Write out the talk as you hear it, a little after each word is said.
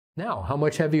Now, how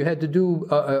much have you had to do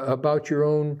about your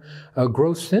own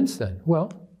growth since then?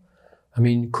 Well, I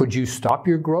mean, could you stop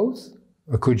your growth?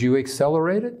 Or could you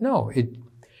accelerate it? No.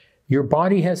 Your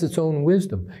body has its own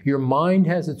wisdom. Your mind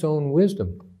has its own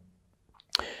wisdom.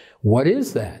 What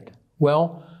is that?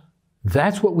 Well,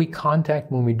 that's what we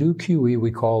contact when we do QE.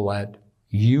 We call that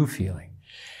you feeling.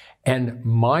 And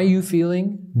my you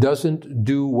feeling doesn't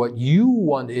do what you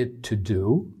want it to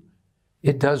do.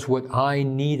 It does what I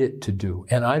need it to do,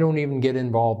 and I don't even get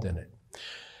involved in it.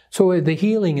 So the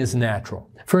healing is natural.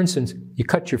 For instance, you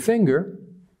cut your finger,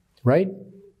 right?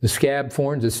 The scab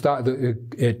forms,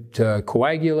 it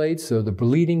coagulates, so the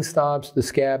bleeding stops, the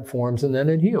scab forms, and then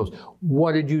it heals.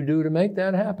 What did you do to make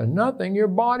that happen? Nothing. Your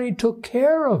body took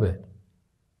care of it.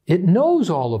 It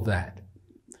knows all of that.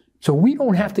 So we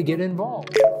don't have to get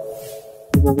involved.